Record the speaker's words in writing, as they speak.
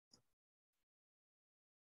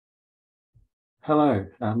Hello,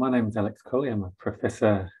 my name is Alex Collie. I'm a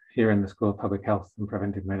professor here in the School of Public Health and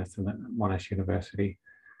Preventive Medicine at Monash University.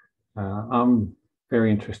 I'm very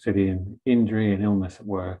interested in injury and illness at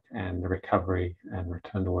work and the recovery and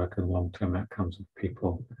return to work and long-term outcomes of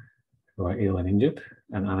people who are ill and injured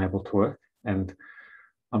and unable to work. And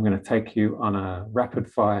I'm going to take you on a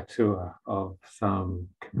rapid-fire tour of some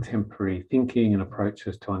contemporary thinking and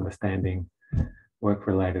approaches to understanding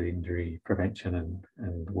work-related injury prevention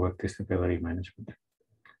and work disability management.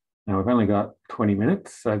 Now, we've only got 20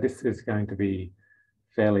 minutes, so this is going to be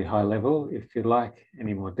fairly high level. If you'd like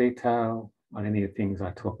any more detail on any of the things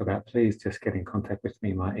I talk about, please just get in contact with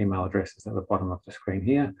me. My email address is at the bottom of the screen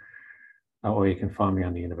here, or you can find me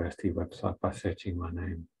on the university website by searching my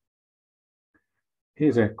name.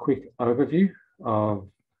 Here's a quick overview of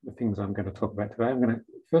the things I'm going to talk about today. I'm going to,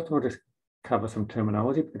 first of all, just cover some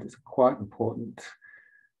terminology, because it's quite important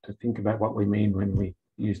to think about what we mean when we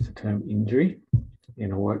use the term injury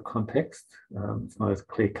in a work context. It's not as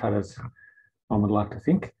clear cut as one would like to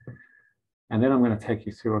think. And then I'm going to take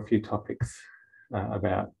you through a few topics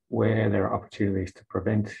about where there are opportunities to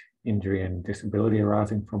prevent injury and disability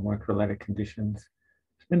arising from work-related conditions.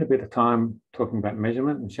 Spend a bit of time talking about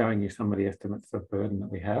measurement and showing you some of the estimates of burden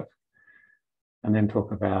that we have. And then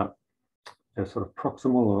talk about the sort of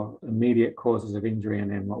proximal or immediate causes of injury,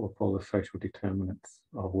 and then what we'll call the social determinants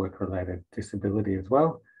of work-related disability as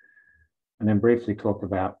well. And then briefly talk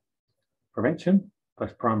about prevention,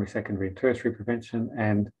 both primary, secondary, and tertiary prevention.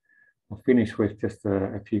 And we'll finish with just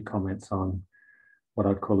a few comments on what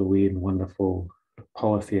I'd call the weird and wonderful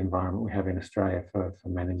policy environment we have in Australia for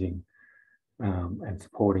managing and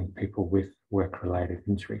supporting people with work-related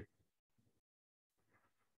injury.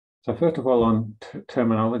 So first of all, on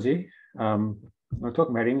terminology, we're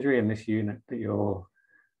talking about injury, and this unit that you're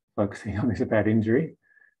focusing on is about injury.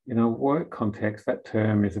 In a work context, that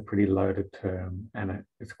term is a pretty loaded term, and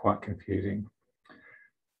it's quite confusing.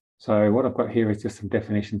 So what I've got here is just some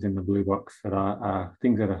definitions in the blue box that are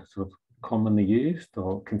things that are sort of commonly used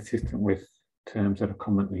or consistent with terms that are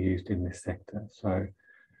commonly used in this sector. So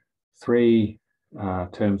three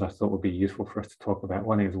terms I thought would be useful for us to talk about.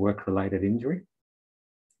 One is work-related injury,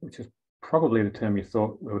 which is probably the term you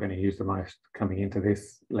thought we were going to use the most coming into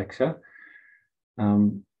this lecture.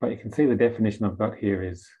 But you can see the definition I've got here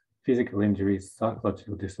is physical injuries,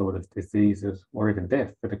 psychological disorders, diseases, or even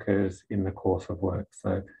death that occurs in the course of work.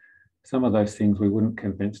 So some of those things we wouldn't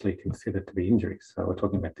conventionally consider to be injuries. So we're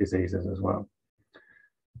talking about diseases as well.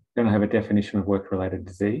 Then I have a definition of work-related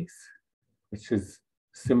disease, which is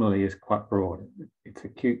similarly is quite broad. It's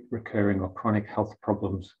acute, recurring, or chronic health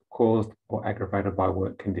problems caused or aggravated by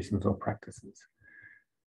work conditions or practices.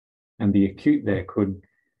 And the acute there could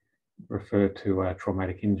refer to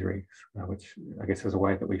traumatic injuries, which I guess is a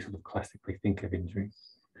way that we sort of classically think of injury.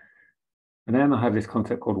 And then I have this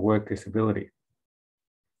concept called work disability.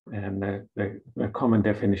 And the common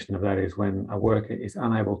definition of that is when a worker is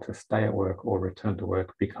unable to stay at work or return to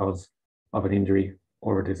work because of an injury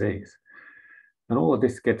or a disease. And all of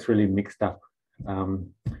this gets really mixed up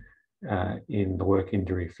in the work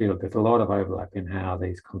injury field. There's a lot of overlap in how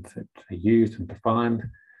these concepts are used and defined,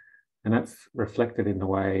 and that's reflected in the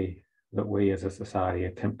way that we as a society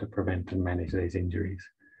attempt to prevent and manage these injuries.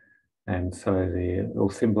 And so the little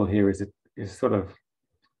symbol here is sort of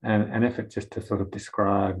an effort just to sort of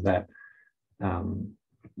describe that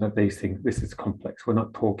that these things, this is complex. We're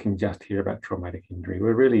not talking just here about traumatic injury.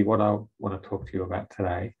 We're really, what I want to talk to you about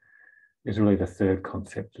today is really the third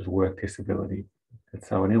concept, is work disability. And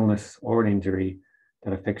so an illness or an injury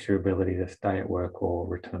that affects your ability to stay at work or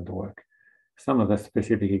return to work. Some of the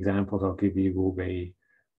specific examples I'll give you will be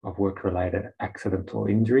of work-related accidental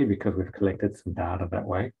injury, because we've collected some data that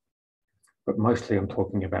way. But mostly I'm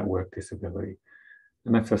talking about work disability.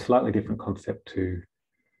 And that's a slightly different concept to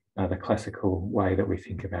the classical way that we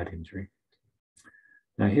think about injury.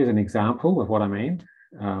 Now, here's an example of what I mean.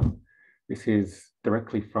 This is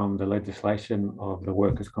directly from the legislation of the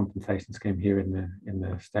Workers' Compensation Scheme here in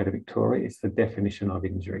the state of Victoria. It's the definition of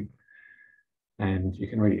injury. And you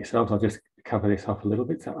can read it yourselves. I'll just cover this off a little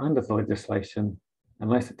bit. So under the legislation,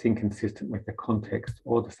 unless it's inconsistent with the context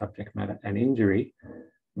or the subject matter, an injury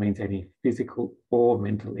means any physical or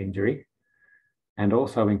mental injury, and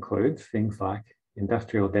also includes things like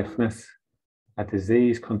industrial deafness, a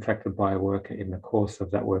disease contracted by a worker in the course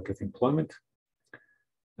of that worker's employment,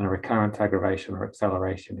 and a recurrent aggravation or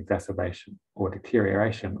acceleration, exacerbation, or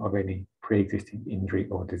deterioration of any pre-existing injury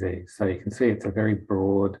or disease. So you can see it's a very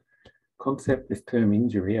broad concept. This term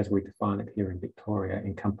injury, as we define it here in Victoria,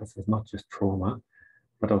 encompasses not just trauma,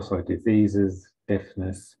 but also diseases,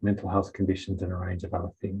 deafness, mental health conditions, and a range of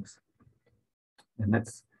other things. And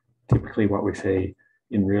that's typically what we see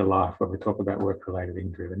in real life when we talk about work-related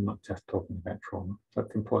injury. We're not just talking about trauma. So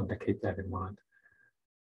it's important to keep that in mind.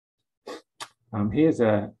 Here's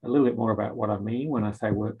a little bit more about what I mean when I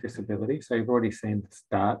say work disability. So you've already seen the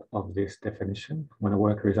start of this definition, when a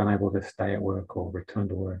worker is unable to stay at work or return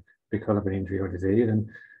to work because of an injury or disease. And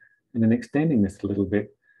then extending this a little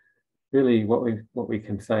bit, really what we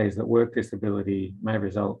can say is that work disability may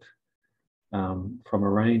result from a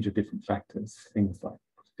range of different factors, things like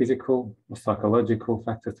physical or psychological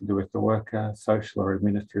factors to do with the worker, social or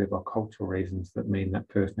administrative or cultural reasons that mean that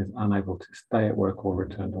person is unable to stay at work or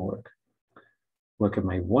return to work. Worker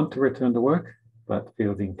may want to return to work, but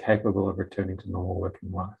feels incapable of returning to normal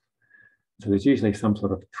working life. So there's usually some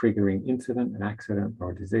sort of triggering incident, an accident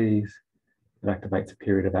or a disease that activates a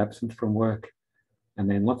period of absence from work. And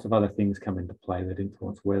then lots of other things come into play that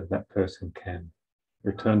influence whether that person can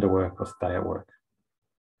return to work or stay at work.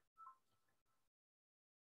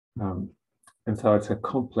 And so it's a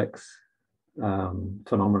complex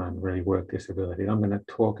phenomenon, really, work disability. I'm going to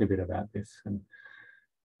talk a bit about this. And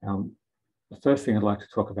the first thing I'd like to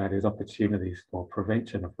talk about is opportunities for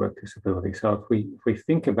prevention of work disability. So if we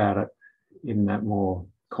think about it in that more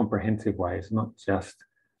comprehensive way, it's not just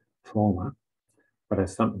trauma, but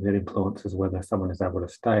as something that influences whether someone is able to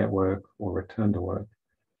stay at work or return to work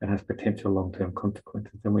and has potential long-term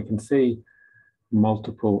consequences. And we can see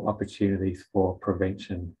multiple opportunities for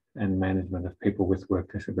prevention and management of people with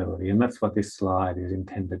work disability. And that's what this slide is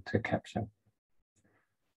intended to capture.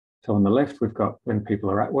 So on the left, we've got when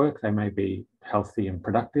people are at work, they may be healthy and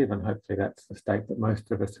productive, and hopefully that's the state that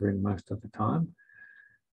most of us are in most of the time.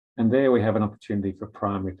 And there we have an opportunity for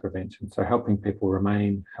primary prevention. So helping people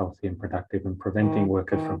remain healthy and productive and preventing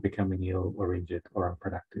workers from becoming ill or injured or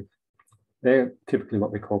unproductive. They're typically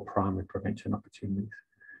what we call primary prevention opportunities.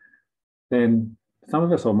 Then some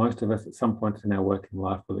of us or most of us at some point in our working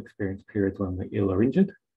life will experience periods when we're ill or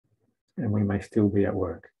injured, and we may still be at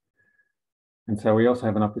work. And so we also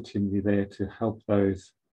have an opportunity there to help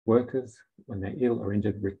those workers when they're ill or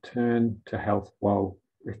injured return to health while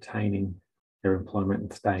retaining their employment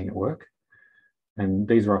and staying at work. And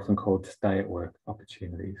these are often called stay at work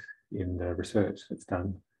opportunities in the research that's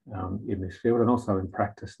done in this field, and also in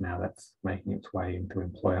practice now that's making its way into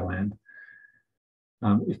employer land.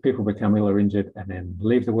 If people become ill or injured and then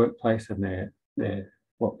leave the workplace and they're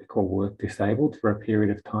what we call work disabled for a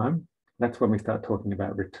period of time, that's when we start talking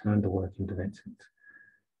about return to work interventions.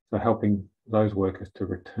 So helping those workers to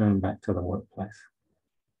return back to the workplace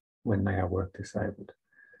when they are work disabled.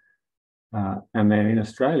 And then in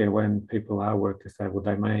Australia, when people are work disabled,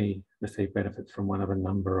 they may receive benefits from one of a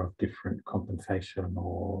number of different compensation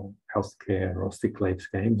or healthcare or sick leave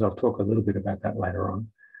schemes. I'll talk a little bit about that later on.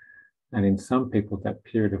 And in some people, that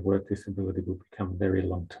period of work disability will become very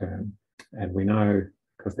long-term. And we know,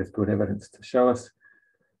 because there's good evidence to show us,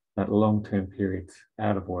 that long-term periods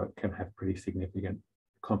out of work can have pretty significant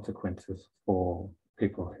consequences for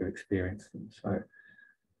people who experience them.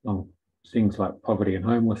 So things like poverty and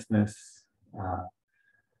homelessness,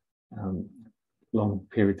 long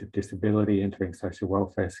periods of disability, entering social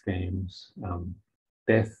welfare schemes,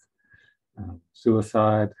 death,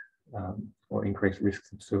 suicide, or increased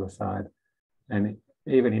risks of suicide, and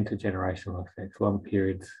even intergenerational effects. Long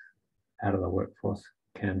periods out of the workforce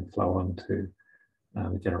can flow on to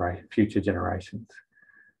future generations.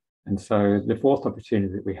 And so the fourth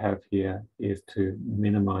opportunity that we have here is to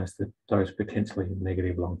minimise those potentially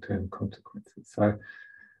negative long-term consequences. So when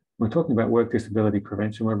we're talking about work disability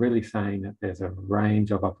prevention, we're really saying that there's a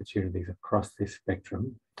range of opportunities across this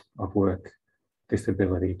spectrum of work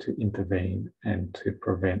disability to intervene and to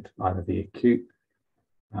prevent either the acute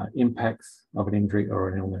impacts of an injury or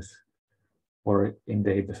an illness, or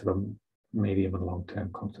indeed the sort of medium and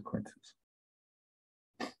long-term consequences.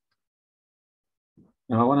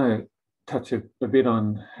 Now, I want to touch a bit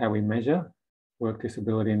on how we measure work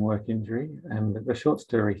disability and work injury. And the short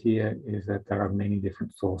story here is that there are many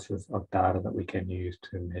different sources of data that we can use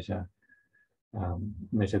to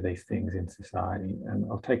measure these things in society. And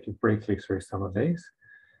I'll take you briefly through some of these.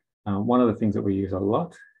 One of the things that we use a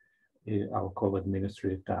lot is I'll call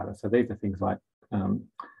administrative data. So these are things like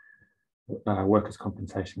workers'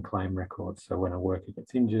 compensation claim records. So when a worker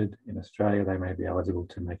gets injured in Australia, they may be eligible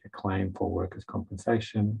to make a claim for workers'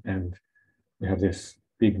 compensation. And we have this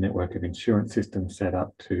big network of insurance systems set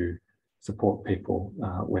up to support people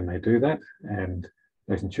when they do that. And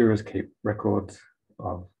those insurers keep records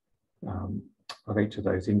of each of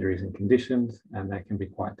those injuries and conditions, and they can be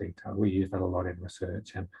quite detailed. We use that a lot in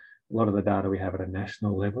research, and a lot of the data we have at a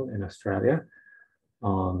national level in Australia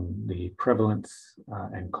on the prevalence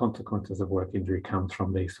and consequences of work injury comes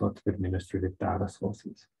from these sorts of administrative data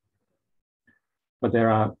sources. But there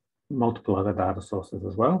are multiple other data sources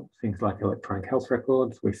as well, things like electronic health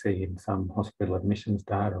records. We see in some hospital admissions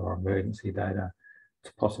data or emergency data,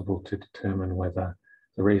 it's possible to determine whether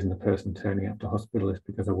the reason the person turning up to hospital is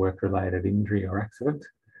because of work-related injury or accident.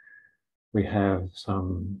 We have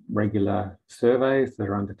some regular surveys that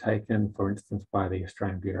are undertaken, for instance, by the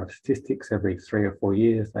Australian Bureau of Statistics. Every 3 or 4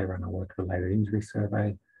 years, they run a work-related injury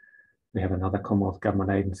survey. We have another Commonwealth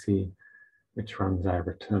Government agency which runs a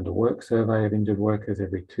return to work survey of injured workers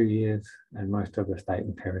every 2 years. And most of the state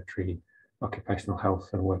and territory occupational health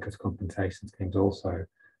and workers' compensation schemes also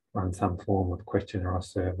run some form of questionnaire or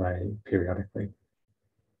survey periodically.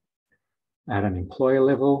 At an employer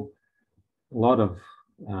level, a lot of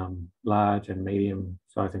large and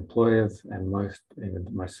medium-sized employers and even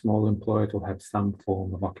most small employers will have some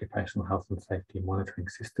form of occupational health and safety monitoring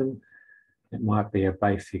system. It might be a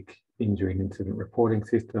basic injury and incident reporting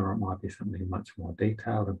system, or it might be something much more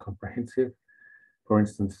detailed and comprehensive. For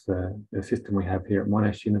instance, the system we have here at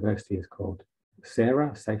Monash University is called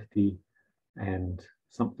SARA, Safety and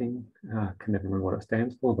something. I can never remember what it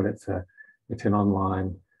stands for, but it's an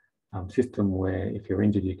online system where if you're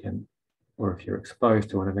injured, you can, or if you're exposed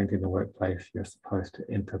to an event in the workplace, you're supposed to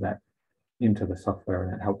enter that into the software,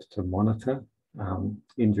 and it helps to monitor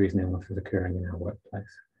injuries and illnesses occurring in our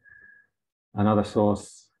workplace. Another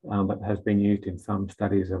source that has been used in some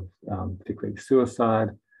studies of particularly suicide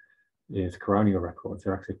is coronial records.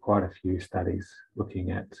 There are actually quite a few studies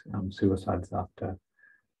looking at suicides after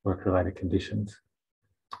work-related conditions.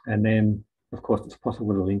 And then, of course, it's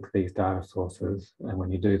possible to link these data sources. And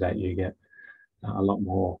when you do that, you get a lot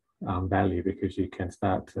more value, because you can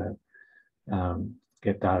start to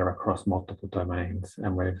get data across multiple domains.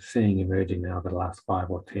 And we're seeing emerging now over the last 5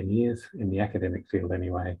 or 10 years in the academic field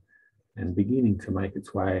anyway, and beginning to make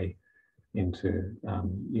its way into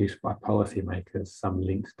use by policymakers, some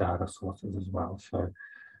linked data sources as well. So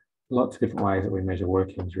lots of different ways that we measure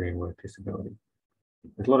work injury and work disability.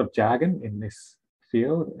 There's a lot of jargon in this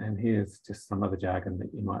field, and here's just some of the jargon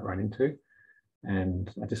that you might run into. And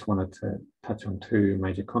I just wanted to touch on 2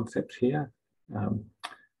 major concepts here.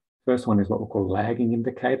 First one is what we'll call lagging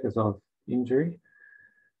indicators of injury.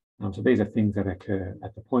 So these are things that occur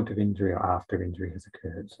at the point of injury or after injury has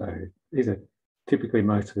occurred. So these are typically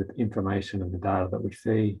most of the information and the data that we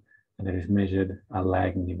see, and that is measured are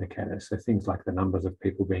lagging indicators. So things like the numbers of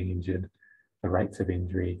people being injured, the rates of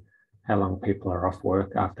injury, how long people are off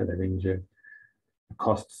work after they're injured, the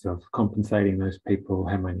costs of compensating those people,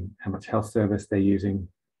 how much health service they're using,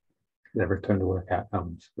 their return to work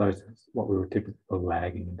outcomes. Those are what we would typically call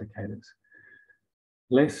lagging indicators.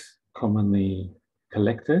 Less commonly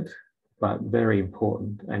collected, but very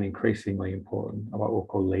important and increasingly important are what we'll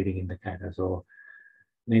call leading indicators, or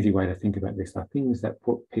an easy way to think about this are things that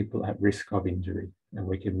put people at risk of injury, and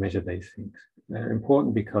we can measure these things. They're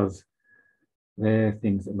important because they're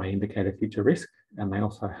things that may indicate a future risk, and they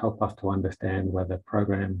also help us to understand whether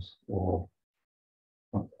programs or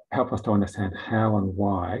help us to understand how and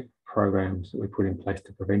why programs that we put in place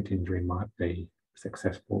to prevent injury might be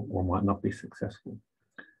successful or might not be successful.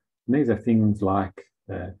 And these are things like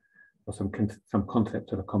some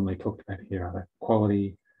concepts that are commonly talked about here are the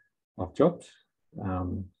quality of jobs,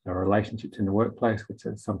 the relationships in the workplace, which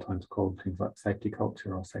are sometimes called things like safety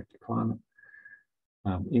culture or safety climate,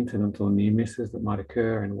 incidental and near misses that might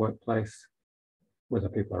occur in the workplace, whether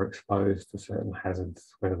people are exposed to certain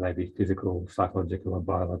hazards, whether they be physical, psychological, or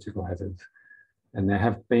biological hazards. And there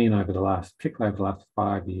have been particularly over the last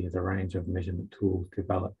 5 years, a range of measurement tools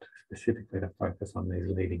developed specifically to focus on these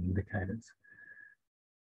leading indicators.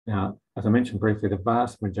 Now, as I mentioned briefly, the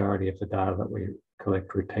vast majority of the data that we collect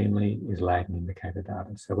routinely is lagging indicator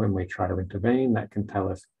data. So when we try to intervene, that can tell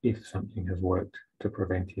us if something has worked to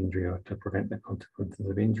prevent injury or to prevent the consequences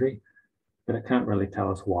of injury, but it can't really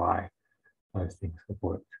tell us why those things have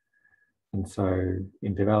worked. And so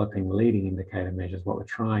in developing leading indicator measures, what we're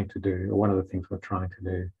trying to do, or one of the things we're trying to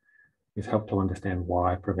do, is help to understand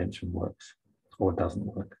why prevention works or doesn't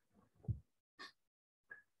work.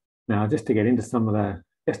 Now, just to get into some of the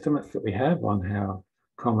estimates that we have on how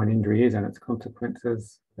common injury is and its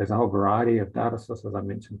consequences, there's a whole variety of data sources I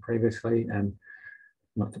mentioned previously, and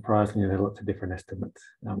not surprisingly, there are lots of different estimates.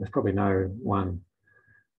 There's probably no one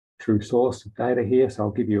true source of data here, so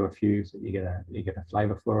I'll give you a few so you get a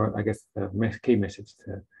flavour for it. I guess the key message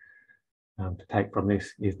to take from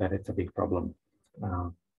this is that it's a big problem.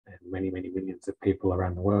 And many millions of people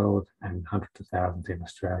around the world and hundreds of thousands in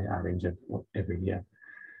Australia are injured every year.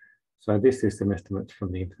 So this is some estimates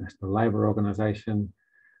from the International Labour Organization.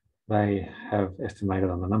 They have estimated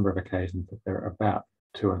on a number of occasions that there are about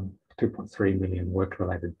 2 2.3 million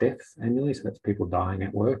work-related deaths annually, so that's people dying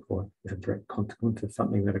at work or as a direct consequence of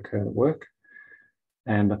something that occurred at work,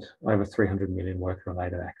 and over 300 million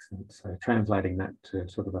work-related accidents. So translating that to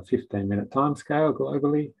sort of a 15-minute timescale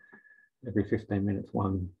globally, every 15 minutes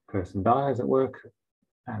one person dies at work,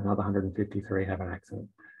 and another 153 have an accident.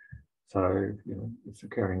 So it's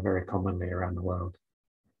occurring very commonly around the world.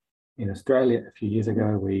 In Australia, a few years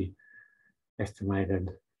ago, we estimated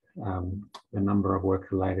the number of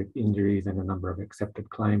work-related injuries and the number of accepted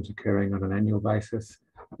claims occurring on an annual basis.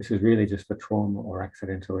 This is really just for trauma or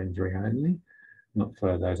accidental injury only, not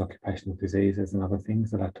for those occupational diseases and other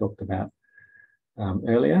things that I talked about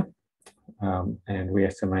earlier. And we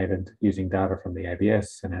estimated, using data from the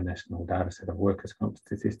ABS and our national data set of workers' comp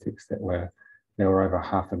statistics, that there were over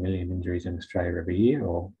 500,000 injuries in Australia every year,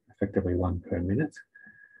 or effectively 1 per minute,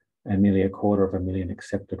 and nearly 250,000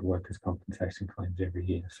 accepted workers' compensation claims every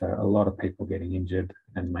year. So a lot of people getting injured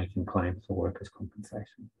and making claims for workers'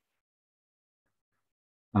 compensation.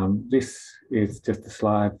 This is just a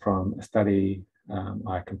slide from a study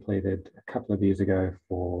I completed a couple of years ago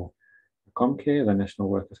for Comcare, the National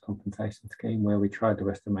Workers' Compensation Scheme, where we tried to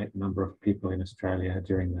estimate the number of people in Australia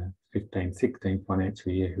during the 15-16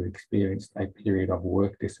 financial year who experienced a period of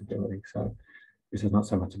work disability. So this is not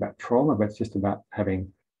so much about trauma, but it's just about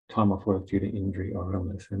having time off work due to injury or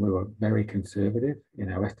illness. And we were very conservative in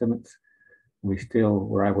our estimates. We still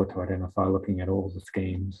were able to identify, looking at all the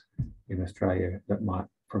schemes in Australia that might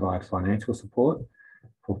provide financial support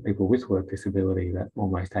for people with work disability, that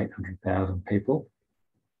almost 800,000 people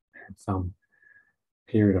had some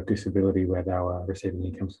period of disability where they were receiving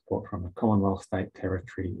income support from a Commonwealth, state,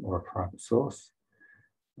 territory, or a private source.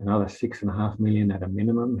 Another 6.5 million at a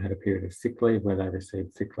minimum had a period of sick leave where they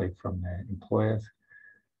received sick leave from their employers.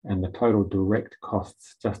 And the total direct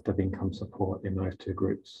costs just of income support in those two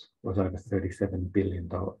groups was over $37 billion.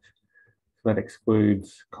 So that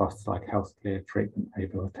excludes costs like healthcare, treatment,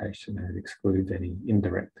 rehabilitation, and it excludes any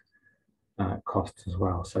indirect costs as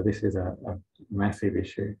well. So this is a massive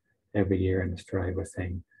issue. Every year in Australia, we're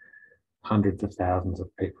seeing hundreds of thousands of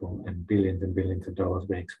people and billions of dollars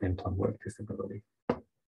being spent on work disability.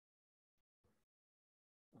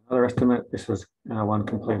 Another estimate, this was one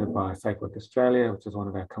completed by Safe Work Australia, which is one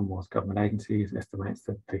of our Commonwealth government agencies, estimates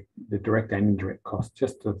that the direct and indirect cost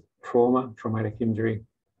just of traumatic injury,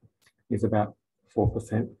 is about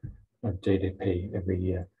 4% of GDP every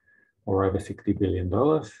year, or over $60 billion.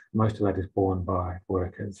 Most of that is borne by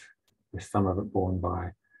workers, with some of it borne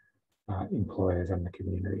by employers and the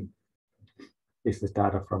community. This is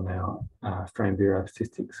data from our Australian Bureau of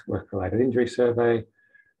Statistics Work-Related Injury Survey.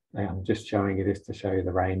 I'm just showing you this to show you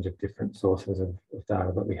the range of different sources of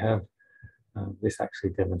data that we have. This actually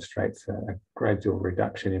demonstrates a gradual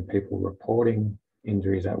reduction in people reporting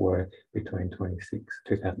injuries at work between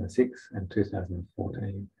 2006 and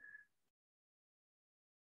 2014.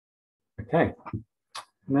 Okay,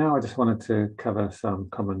 now I just wanted to cover some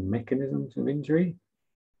common mechanisms of injury,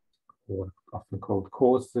 or often called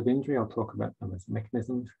causes of injury. I'll talk about them as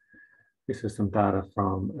mechanisms. This is some data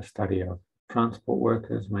from a study of transport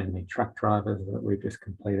workers, mainly truck drivers, that we've just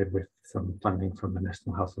completed with some funding from the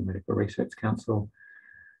National Health and Medical Research Council,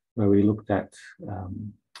 where we looked at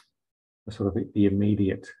the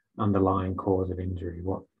immediate underlying cause of injury,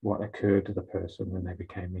 what occurred to the person when they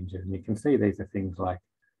became injured. And you can see these are things like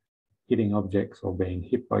hitting objects or being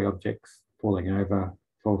hit by objects, falling over,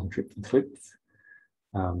 falls and trips and slips,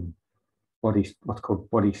 what's called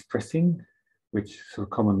body stressing, which sort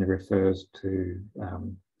of commonly refers to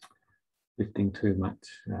lifting too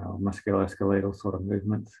much, musculoskeletal sort of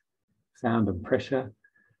movements, sound and pressure,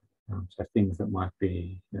 so things that might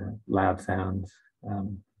be loud sounds,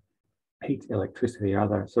 heat, electricity,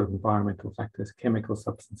 other sort of environmental factors, chemical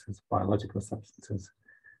substances, biological substances,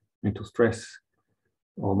 mental stress,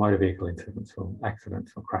 or motor vehicle incidents or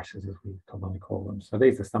accidents or crashes, as we commonly call them. So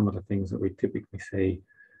these are some of the things that we typically see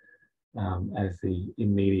as the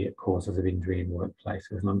immediate causes of injury in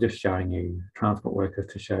workplaces. And I'm just showing you transport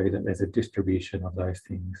workers to show you that there's a distribution of those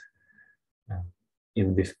things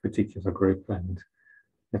in this particular group, and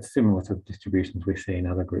it's similar to the distributions we see in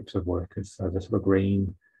other groups of workers. So the sort of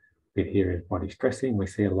green bit here is body stressing. We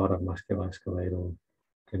see a lot of musculoskeletal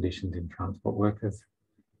conditions in transport workers.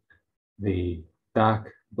 The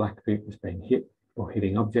dark black bit is being hit or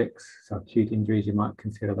hitting objects, so acute injuries you might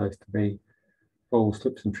consider those to be. Falls,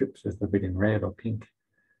 slips and trips is the bit in red or pink.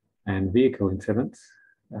 And vehicle incidents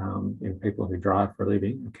in people who drive for a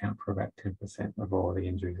living account for about 10% of all the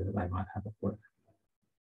injuries that they might have at work.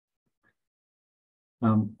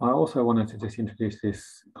 I also wanted to just introduce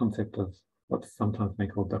this concept of what's sometimes been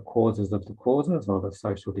called the causes of the causes, or the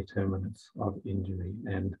social determinants of injury.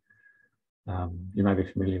 And You may be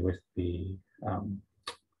familiar with the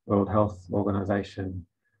World Health Organization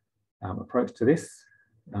approach to this.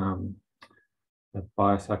 The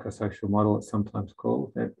biopsychosocial model, it's sometimes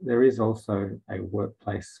called. There is also a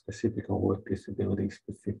workplace-specific or work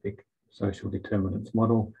disability-specific social determinants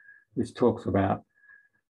model, which talks about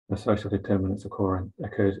the social determinants occurring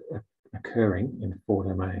in 4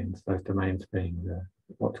 domains. Those domains being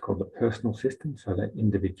what's called the personal system, so that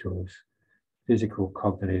individuals' physical,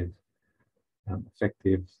 cognitive,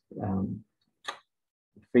 affective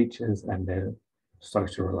features, and their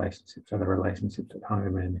social relationships, so the relationships at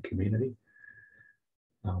home and in the community.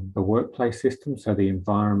 The workplace system, so the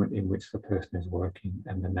environment in which the person is working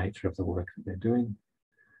and the nature of the work that they're doing.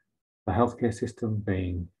 The healthcare system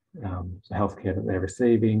being the healthcare that they're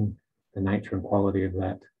receiving, the nature and quality of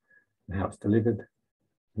that, and how it's delivered.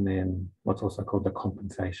 And then what's also called the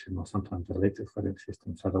compensation, or sometimes the legislative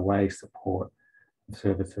system, so the way support and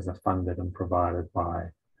services are funded and provided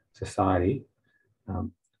by society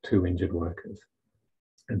to injured workers.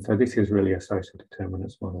 And so this is really a social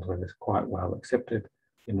determinants model that is quite well accepted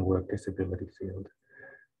in the work disability field.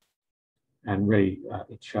 And really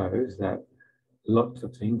it shows that lots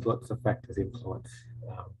of things, lots of factors influence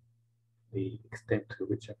the extent to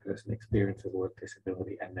which a person experiences work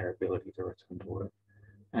disability and their ability to return to work,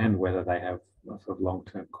 and whether they have sort of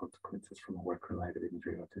long-term consequences from a work-related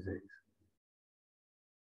injury or disease.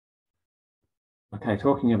 Okay,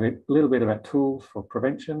 talking a little bit about tools for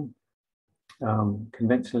prevention.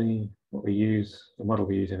 Conventionally, the model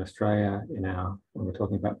we use in Australia when we're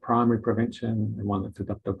talking about primary prevention, and one that's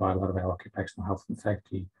adopted by a lot of our occupational health and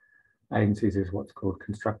safety agencies, is what's called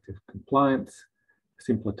constructive compliance. A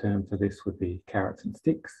simpler term for this would be carrots and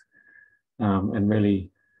sticks. And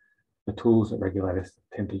really, the tools that regulators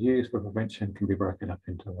tend to use for prevention can be broken up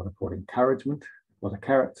into what are called encouragement. Well, the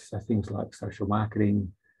carrots are things like social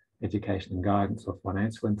marketing, education and guidance, or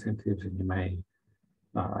financial incentives. And you may,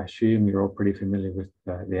 I assume you're all pretty familiar with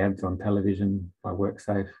the ads on television by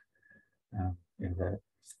WorkSafe, and the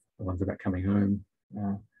ones about coming home.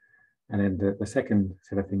 And then the second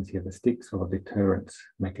set of things here, the sticks or deterrence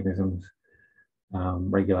mechanisms.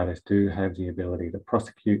 Regulators do have the ability to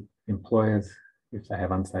prosecute employers if they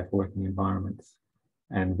have unsafe working environments,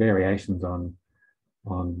 and variations on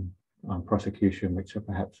prosecution, which are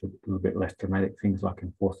perhaps a little bit less dramatic, things like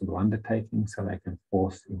enforceable undertakings, so they can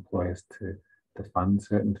force employers to fund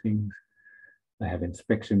certain things. They have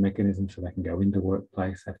inspection mechanisms, so they can go into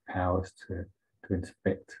workplace, have powers to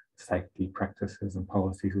inspect safety practices and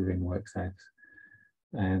policies within WorkSafes.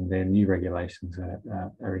 And then new regulations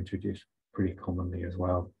are introduced pretty commonly as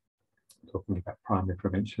well, talking about primary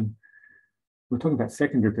prevention. We're talking about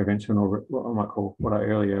secondary prevention, or what I might call, what I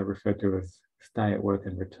earlier referred to as stay at work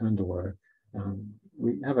and return to work.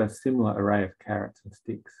 We have a similar array of carrots and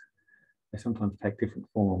sticks. They sometimes take different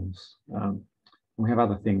forms. And we have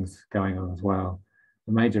other things going on as well.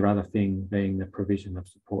 The major other thing being the provision of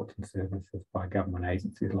support and services by government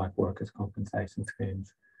agencies like workers' compensation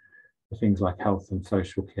schemes, for things like health and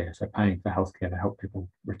social care, so paying for healthcare to help people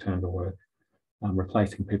return to work,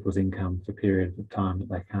 replacing people's income for periods of time that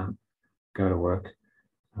they can't go to work,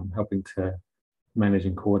 helping to manage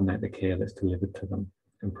and coordinate the care that's delivered to them,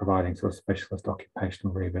 and providing sort of specialist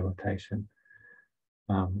occupational rehabilitation.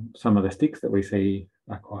 Some of the sticks that we see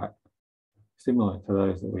are quite similar to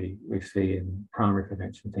those that we see in primary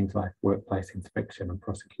prevention, things like workplace inspection and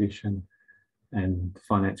prosecution, and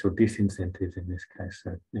financial disincentives in this case.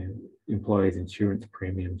 So, employees' insurance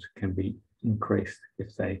premiums can be increased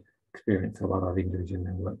if they experience a lot of injuries in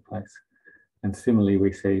their workplace. And similarly,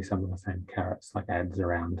 we see some of the same carrots, like ads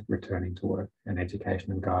around returning to work and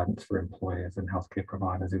education and guidance for employers and healthcare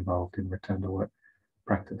providers involved in return to work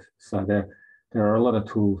practice. So there are a lot of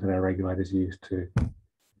tools that our regulators use to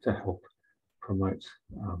help promote,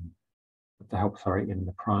 in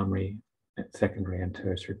the primary, secondary and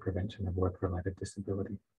tertiary prevention of work-related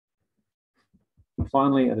disability. And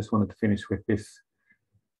finally, I just wanted to finish with this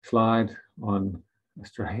slide on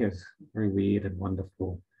Australia's very weird and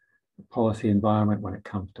wonderful policy environment when it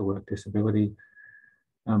comes to work disability.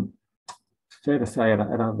 It's fair to say at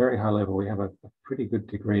a very high level, we have a pretty good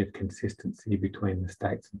degree of consistency between the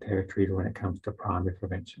states and territories when it comes to primary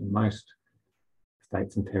prevention. Most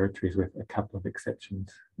states and territories, with a couple of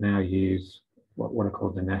exceptions, now use what are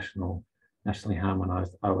called the nationally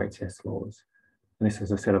harmonised OHS laws. And this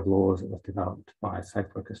is a set of laws that was developed by Safe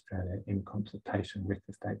Work Australia in consultation with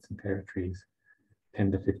the states and territories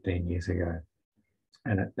 10 to 15 years ago.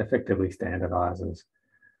 And it effectively standardises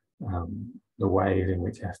the ways in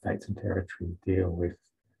which our states and territories deal with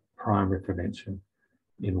primary prevention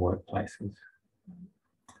in workplaces.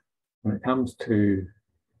 When it comes to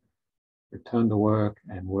return to work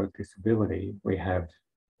and work disability, we have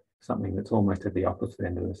something that's almost at the opposite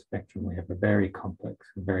end of the spectrum. We have a very complex,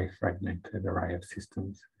 very fragmented array of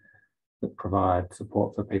systems that provide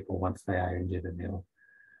support for people once they are injured and ill.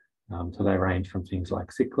 So they range from things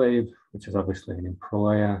like sick leave, which is obviously an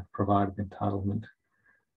employer-provided entitlement,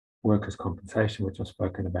 workers' compensation, which I've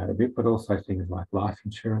spoken about a bit, but also things like life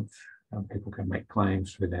insurance. People can make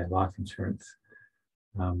claims through their life insurance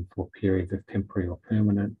for periods of temporary or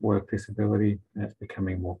permanent work disability. That's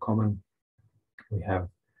becoming more common. We have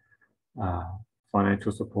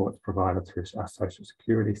financial supports provided through our social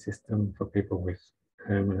security system for people with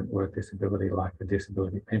permanent work disability, like the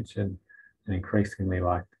disability pension, and increasingly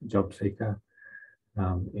like job seeker.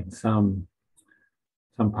 In some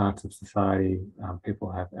parts of society, people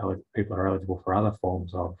are eligible for other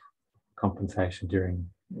forms of compensation during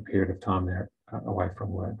a period of time they're away from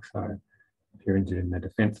work. So if you're injured in the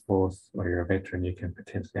Defence Force or you're a veteran, you can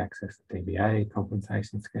potentially access the DBA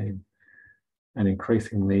compensation scheme. And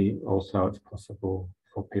increasingly also it's possible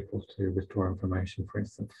for people to withdraw information, for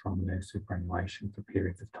instance, from their superannuation for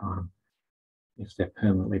periods of time if they're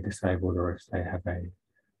permanently disabled or if they have a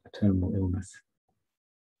terminal illness.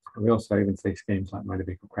 We also even see schemes like motor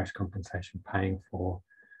vehicle crash compensation paying for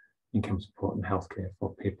income support and healthcare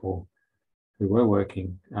for people who were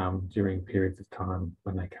working during periods of time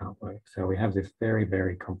when they can't work. So we have this very,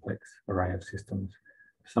 very complex array of systems,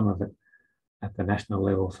 some of it at the national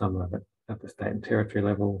level, some of it at the state and territory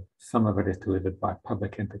level, some of it is delivered by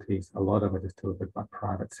public entities, a lot of it is delivered by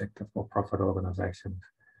private sector for-profit organisations.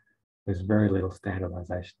 There's very little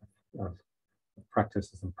standardisation of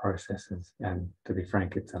practices and processes, and to be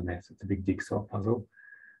frank, it's a mess. It's a big jigsaw puzzle,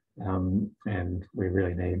 and we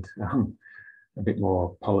really need a bit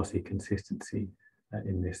more policy consistency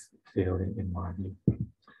in this field, in my view.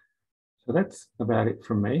 So that's about it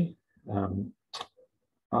from me.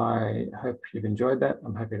 I hope you've enjoyed that.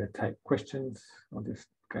 I'm happy to take questions. I'll just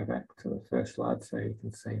go back to the first slide so you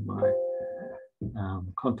can see my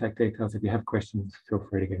contact details. If you have questions, feel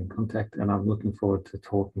free to get in contact, and I'm looking forward to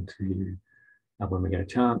talking to you when we get a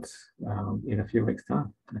chance in a few weeks'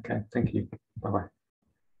 time. Okay, thank you. Bye-bye.